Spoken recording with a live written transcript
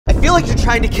feel like you're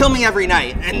trying to kill me every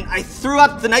night, and I threw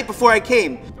up the night before I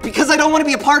came because I don't want to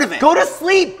be a part of it. Go to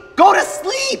sleep! Go to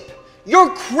sleep! You're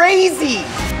crazy!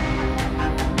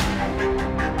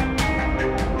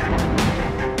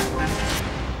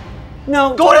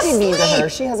 No, go to don't be mean to sleep! her.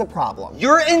 She has a problem.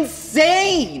 You're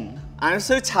insane! I'm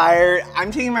so tired. I'm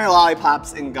taking my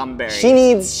lollipops and gum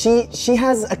berries. She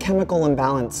has a chemical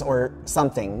imbalance or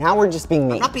something. Now we're just being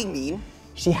mean. I'm not being mean.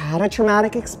 She had a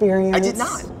traumatic experience. I did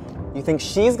not. You think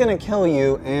she's gonna kill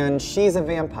you and she's a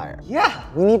vampire. Yeah.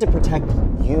 We need to protect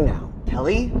you now.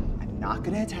 Kelly, I'm not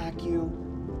gonna attack you.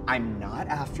 I'm not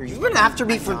after you. You've been after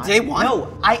me from day one.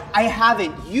 No, I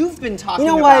haven't. You've been talking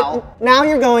You know about... what? Now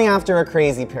you're going after a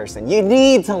crazy person. You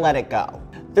need to let it go.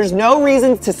 There's no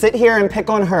reason to sit here and pick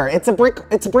on her. It's a brick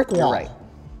wall. You're right.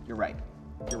 You're right.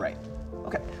 You're right.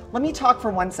 Okay, let me talk for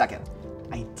 1 second.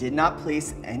 I did not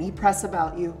place any press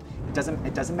about you. It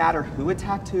doesn't matter who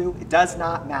attacked who. It does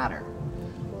not matter.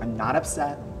 I'm not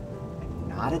upset. I'm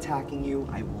not attacking you.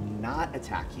 I will not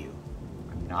attack you.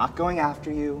 I'm not going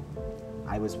after you.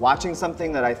 I was watching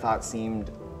something that I thought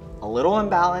seemed a little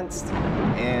imbalanced,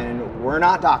 and we're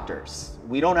not doctors.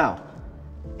 We don't know.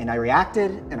 And I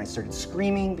reacted and I started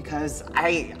screaming because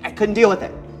I couldn't deal with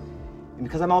it. And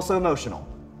because I'm also emotional.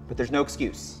 But there's no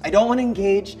excuse. I don't want to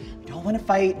engage, I don't want to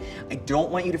fight, I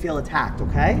don't want you to feel attacked,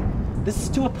 okay? This is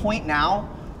to a point now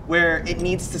where it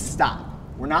needs to stop.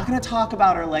 We're not gonna talk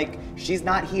about her like she's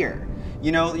not here.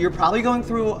 You know, you're probably going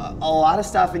through a lot of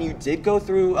stuff, and you did go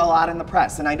through a lot in the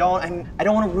press, and I don't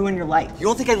want to ruin your life. You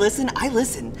don't think I listen? I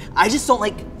listen. I just don't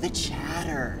like the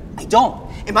chatter. I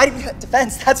don't. In my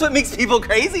defense, that's what makes people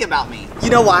crazy about me. You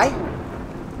know why?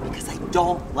 Because I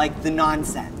don't like the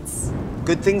nonsense.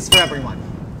 Good things for everyone.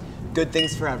 Good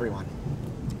things for everyone.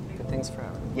 Good things for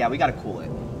everyone. Yeah, we gotta cool it.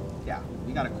 Yeah,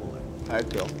 we gotta cool it.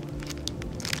 Thank you.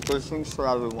 Good things for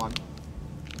everyone.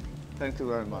 Thank you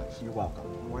very much. You're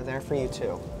welcome. We're there for you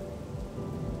too.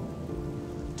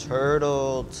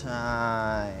 Turtle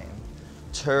time.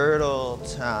 Turtle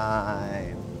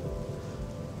time.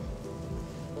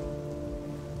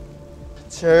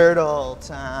 Turtle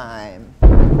time.